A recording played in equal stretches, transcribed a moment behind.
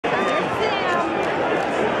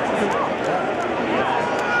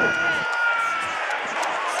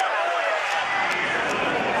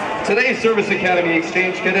Today's Service Academy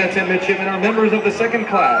Exchange cadets and midshipmen are members of the second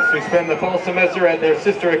class who spend the fall semester at their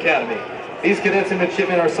sister academy. These cadets and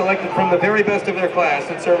midshipmen are selected from the very best of their class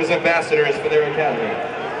and serve as ambassadors for their academy.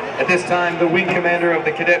 At this time, the wing commander of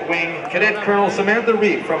the cadet wing, Cadet Colonel Samantha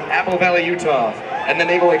Reed from Apple Valley, Utah, and the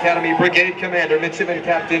Naval Academy Brigade Commander Midshipman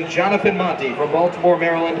Captain Jonathan Monty from Baltimore,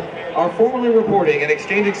 Maryland, are formally reporting and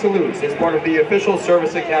exchanging salutes as part of the official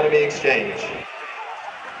Service Academy Exchange.